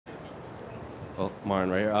Well, Martin,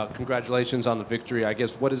 right here. Congratulations on the victory. I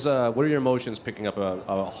guess what are your emotions picking up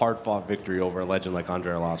a hard-fought victory over a legend like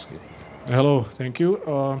Andrei Arlovski? Hello, thank you.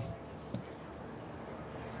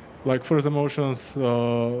 First emotions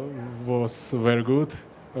was very good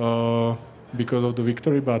because of the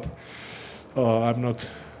victory, but I'm not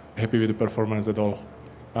happy with the performance at all.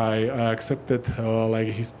 I accepted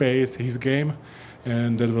his pace, his game,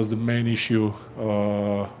 and that was the main issue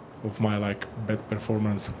of my bad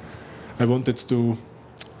performance. I wanted to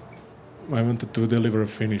deliver a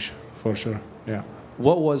finish for sure. Yeah.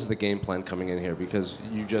 What was the game plan coming in here? Because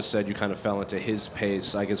you just said you kind of fell into his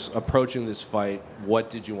pace. I guess approaching this fight,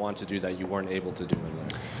 what did you want to do that you weren't able to do in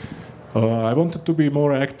there? I wanted to be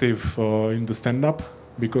more active in the stand-up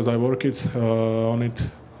because I worked on it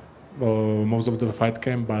most of the fight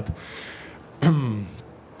camp, but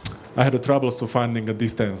I had troubles to finding a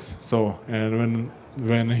distance. So, and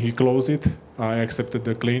when he closed it, I accepted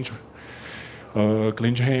the clinch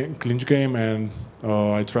game, and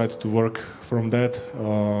I tried to work from that.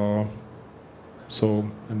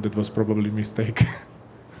 And that was probably a mistake.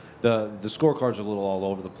 The scorecards are a little all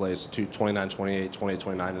over the place, 29-28,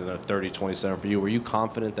 28-29, and a 30-27 for you. Were you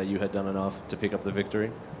confident that you had done enough to pick up the victory?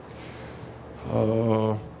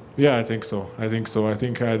 Yeah, I think so. I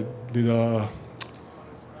think I did.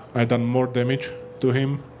 I done more damage to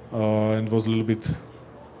him and was a little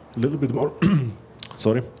bit more,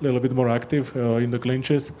 sorry, a little bit more active in the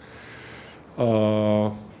clinches.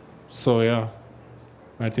 So yeah,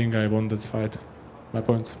 I think I won that fight. My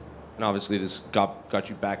points. And obviously this got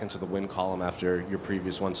you back into the win column after your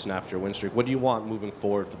previous one snapped your win streak. What do you want moving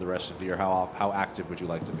forward for the rest of the year? How active would you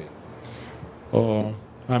like to be?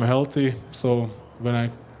 I'm healthy, so when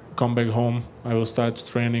I come back home, I will start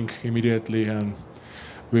training immediately, and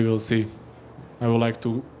we will see. I would like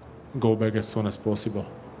to go back as soon as possible.